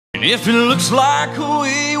And if it looks like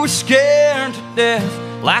we were scared to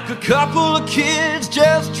death, like a couple of kids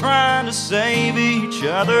just trying to save each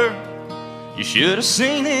other, you should have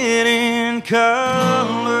seen it in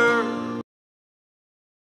color.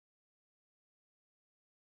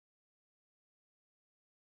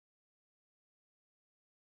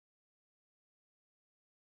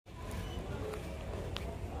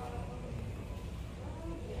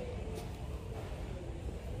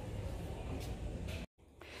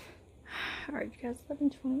 Alright, you guys,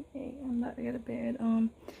 11:28. I'm about to go to bed.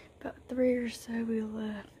 About 3 or so we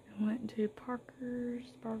left and went to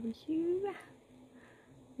Parker's barbecue.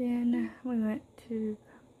 Then we went to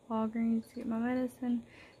Walgreens to get my medicine.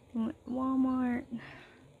 Then went to Walmart.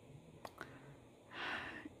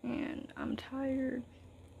 And I'm tired.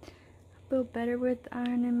 I feel better with the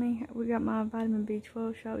iron in me. We got my vitamin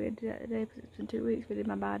B12 shot. We had to do that today because it's been 2 weeks. We did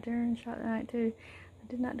my Bydureon shot tonight too. I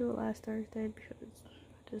did not do it last Thursday because I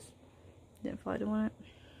just didn't feel like doing it.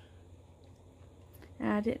 And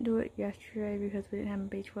I didn't do it yesterday because we didn't have my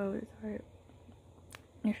B12. It's alright.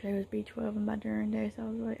 Yesterday was B12 and Bydureon day, so I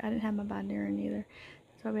was like, I didn't have my Bydureon either.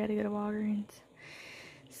 That's why we had to go to Walgreens.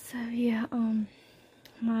 So yeah,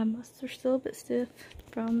 my muscles are still a bit stiff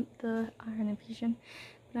from the iron infusion,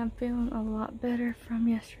 but I'm feeling a lot better from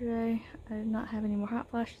yesterday. I did not have any more hot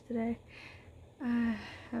flashes today. I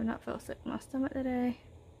have not felt sick in my stomach today.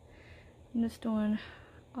 I'm just doing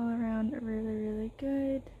all around really, really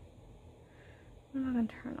good. What am I gonna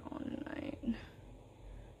turn on tonight?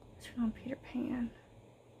 Let's turn on Peter Pan.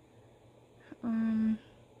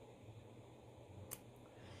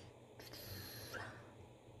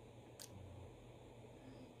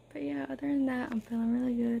 But yeah, other than that, I'm feeling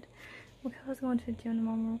really good. Mikaela's going to the gym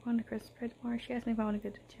tomorrow. We're going to Christmas party tomorrow. She asked me if I want to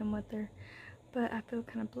go to the gym with her, but I feel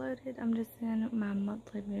kind of bloated. I'm just in my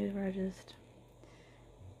monthly mood where I just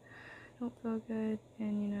don't feel good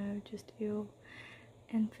and, you know, just ill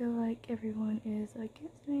and feel like everyone is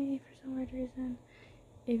against me for some weird reason,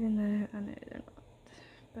 even though I know they're not.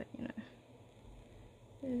 But, you know,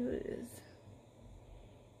 it is what it is.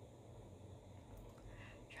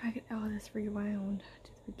 Try to get all this rewound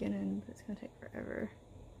to the beginning, but it's gonna take forever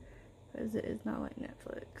because it is not like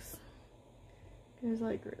Netflix. It's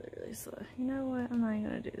like really, really slow. You know what? I'm not even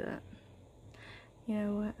gonna do that. You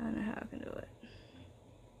know what? I know how I can do it.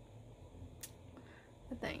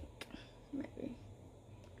 I think. Maybe.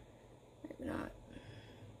 Maybe not.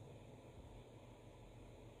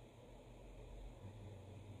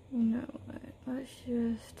 You know what? Let's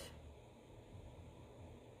just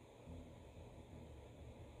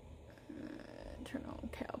turn on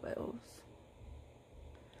cowbells.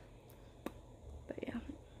 But yeah. If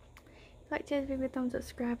you like today's video, thumbs up,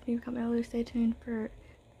 subscribe, and leave a comment below. Stay tuned for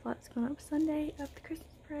the vlog that's going up Sunday of the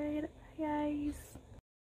Christmas parade. Bye guys.